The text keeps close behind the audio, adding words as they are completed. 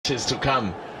is to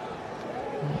come.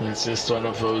 It's just one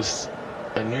of those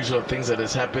unusual things that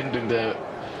has happened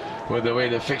with the way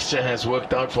the fixture has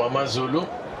worked out for AmaZulu.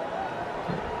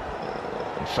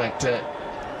 In fact,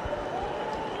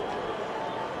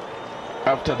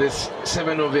 after this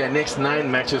 7 of their next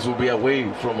 9 matches will be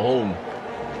away from home,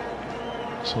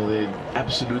 so they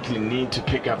absolutely need to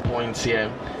pick up points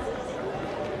here.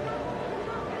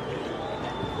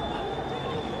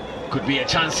 Could be a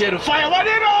chance here to fire one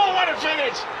in. Oh, what a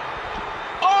finish!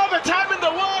 All the time in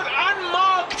the world,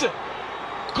 unmarked,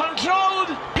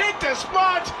 controlled, picked a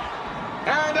spot,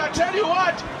 and I tell you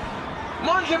what,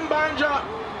 Mpisana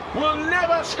will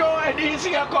never score an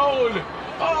easier goal.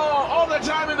 Oh, all the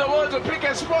time in the world to pick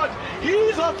a spot.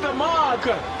 He's off the mark.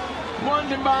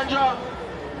 Mpisana,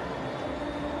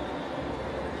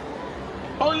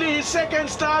 only his second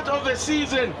start of the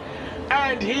season,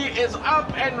 and he is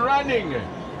up and running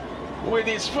with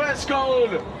his first goal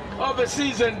of the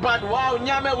season. But wow,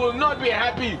 Nyame will not be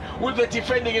happy with the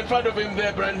defending in front of him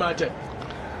there, Brand Martin.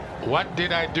 What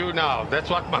did I do now? That's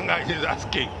what Mangai is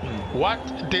asking.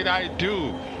 What did I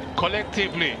do?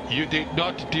 Collectively, you did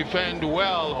not defend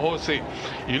well, Jose.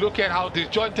 You look at how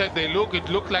disjointed they look. It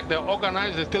looked like they're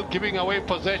organized. They're still giving away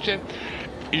possession.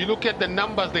 You look at the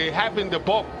numbers they have in the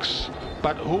box,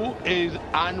 but who is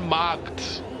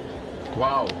unmarked?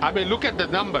 Wow. I mean, look at the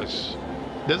numbers.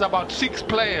 There's about 6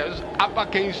 players up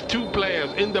against 2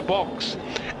 players in the box,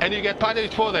 and you get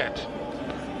punished for that.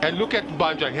 And look at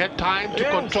Banja. He had time to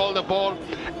control the ball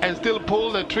and still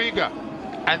pull the trigger,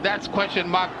 and that's question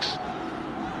marks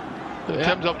in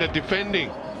terms of the defending.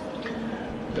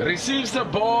 Receives the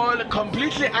ball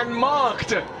completely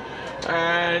unmarked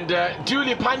and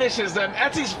duly punishes them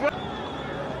at his.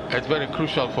 It's very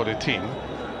crucial for the team,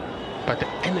 but the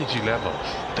energy levels.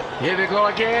 Here we go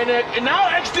again. Now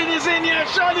Exton is in here.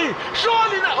 Surely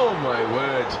now. Oh my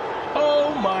word.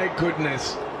 Oh my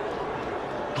goodness.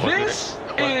 This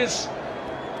is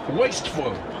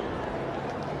wasteful.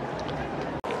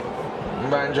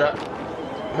 Mpisana.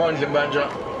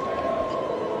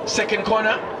 Second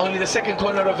corner, only the second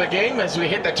corner of the game as we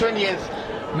hit the 20th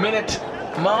minute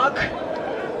mark.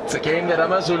 It's a game that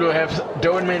AmaZulu have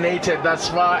dominated thus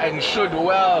far and should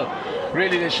well.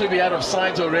 Really, they should be out of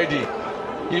sight already,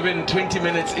 even 20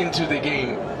 minutes into the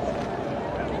game.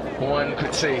 One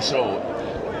could say so.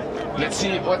 Let's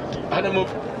see what Hanamu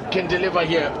can deliver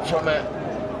here from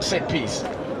a set piece.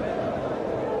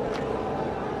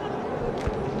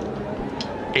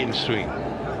 In swing.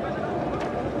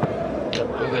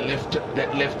 With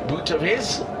that left boot of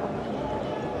his.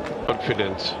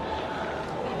 Confidence.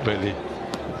 Really.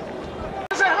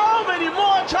 How many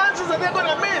more chances are they going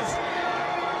to miss?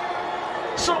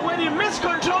 So when he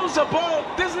miscontrols the ball,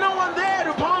 there's no one there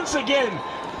to pounce again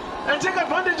and take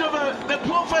advantage of the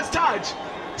poor first touch.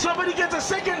 Somebody gets a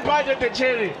second bite at the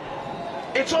cherry.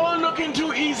 It's all looking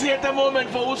too easy at the moment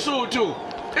for Usutu.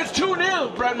 It's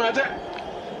 2-0, Brad Mata.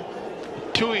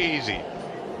 Too easy.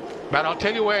 But I'll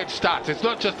tell you where it starts. It's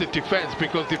not just the defense,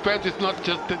 because defense is not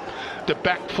just the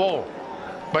back four,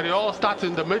 but it all starts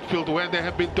in the midfield where they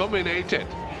have been dominated.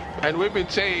 And we've been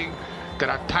saying there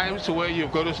are times where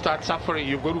you've got to start suffering.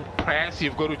 You've got to press,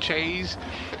 you've got to chase.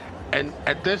 And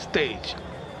at this stage,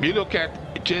 you look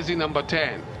at jersey number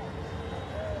 10.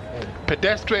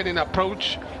 Pedestrian in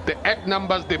approach, the at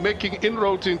numbers, they're making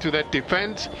inroads into that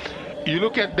defense. You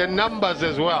look at the numbers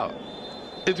as well.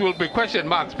 It will be question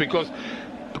marks, because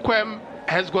Quem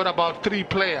has got about 3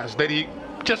 players that he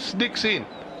just sneaks in.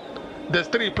 There's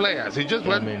 3 players. He just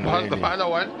went past the other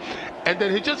one, and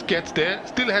then he just gets there,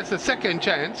 still has a second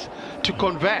chance to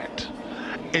convert.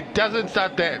 It doesn't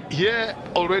start there. Here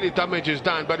already damage is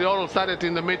done, but it all started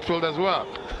in the midfield as well.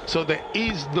 So there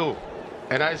is no,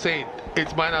 and I say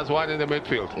it's -1 in the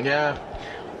midfield. Yeah.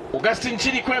 Augustine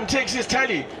Chidi-Quem takes his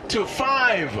tally to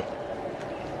 5.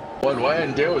 Well,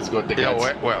 Andile has got the guts.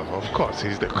 Yeah, well, of course,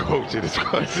 he's the coach.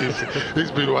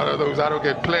 He's been one of those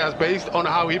arrogant players based on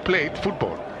how he played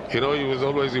football. You know, he was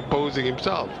always imposing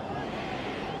himself.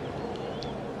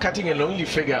 Cutting a lonely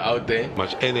figure out there.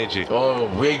 Much energy. Oh,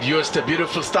 Wade used the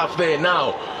beautiful stuff there.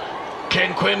 Now,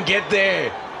 can Quem get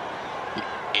there?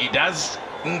 He does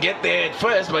get there at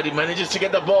first, but he manages to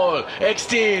get the ball.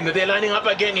 Exton, they're lining up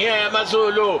again here.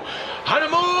 AmaZulu.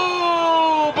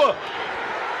 Hanamu!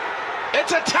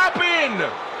 It's a tap-in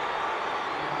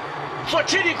for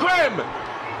Chidi-Quem.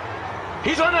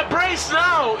 He's on a brace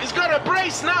now. He's got a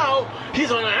brace now. He's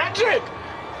on a hat-trick.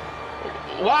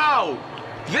 Wow.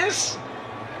 This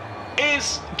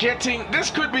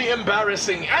could be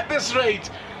embarrassing. At this rate,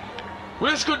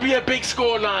 this could be a big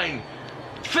score line.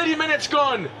 30 minutes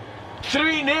gone.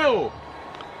 3-0.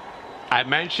 I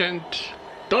mentioned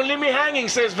Don't leave me hanging,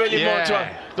 says Veli Motwa.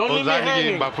 Don't leave me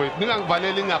hanging.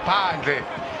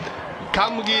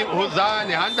 Come give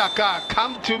Hozani, Handaka,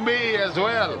 come to me as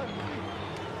well.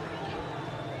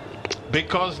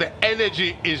 Because the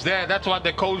energy is there. That's what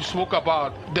the coach spoke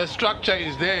about. The structure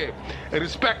is there.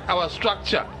 Respect our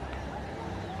structure.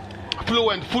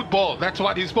 Fluent football, that's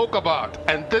what he spoke about.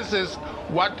 And this is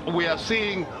what we are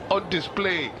seeing on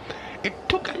display. It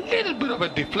took a little bit of a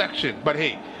deflection, but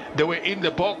hey, they were in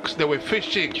the box, they were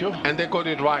fishing, and they got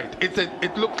it right.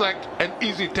 It looked like an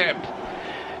easy tap,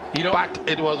 but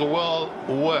it was well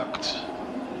worked.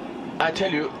 I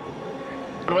tell you,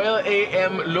 Royal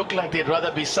AM look like they'd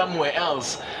rather be somewhere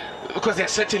else, because they're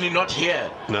certainly not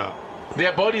here. No.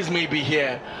 Their bodies may be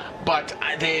here, but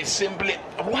they simply,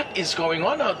 what is going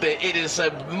on out there? It is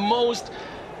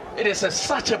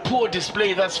such a poor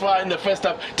display thus far in the first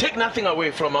half. Take nothing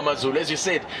away from AmaZulu. As you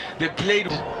said, they played.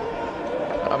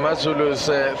 AmaZulu's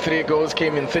 3 goals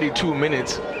came in 32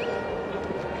 minutes.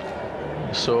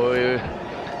 So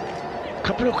a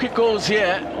couple of quick goals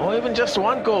here, or even just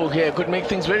one goal here, could make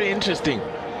things very interesting.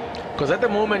 Because at the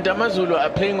moment, AmaZulu are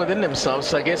playing within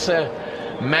themselves, I guess,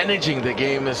 managing the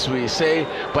game, as we say.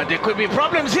 But there could be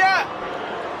problems here.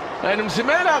 And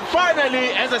Mpisana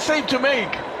finally has a save to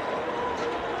make.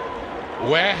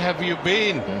 Where have you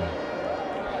been?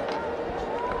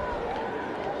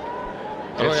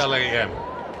 Royal AM.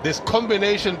 This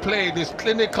combination play, these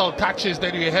clinical touches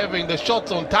that you're having, the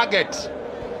shots on target,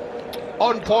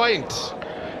 on point.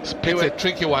 It's a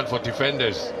tricky one for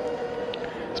defenders.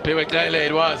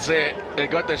 It was. They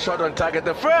got the shot on target,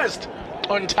 the first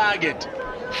on target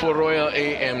for Royal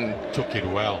AM. Took it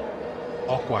well.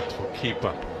 Awkward for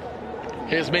keeper.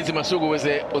 Here's Menzi Masuku with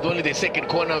only the second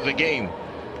corner of the game.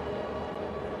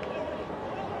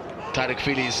 Tarek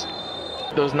Phillies.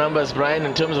 Those numbers, Brian,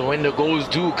 in terms of when the goals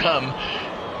do come.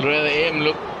 Royal AM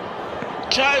look.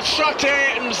 Child shot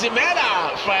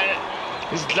Mpisana.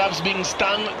 His gloves being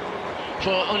stung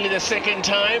for only the second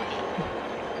time.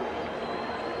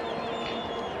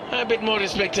 A bit more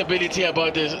respectability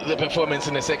about the performance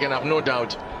in the second half, no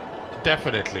doubt.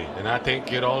 Definitely, and I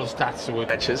think it all starts with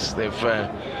matches. They've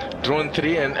drawn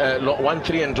 3 and won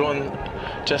 3 and drawn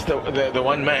just the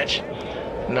one match.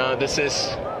 Now this is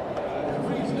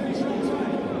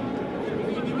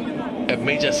a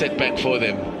major setback for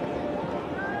them.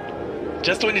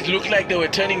 Just when it looked like they were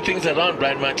turning things around,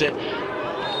 Brian Martin,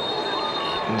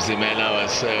 Mpisana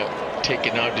was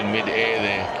taken out in mid-air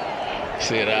there.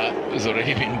 Sarah has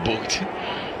already been booked.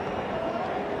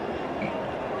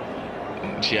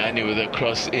 Gianni with a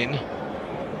cross in.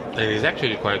 And he's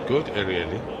actually quite good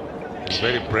aerially. He's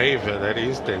very brave at that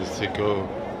instance to go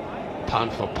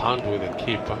pound for pound with the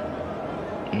keeper.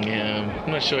 Yeah,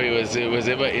 I'm not sure he was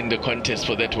ever in the contest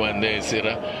for that one there,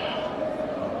 Sarah.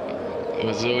 It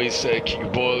was always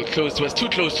ball close, was too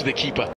close to the keeper.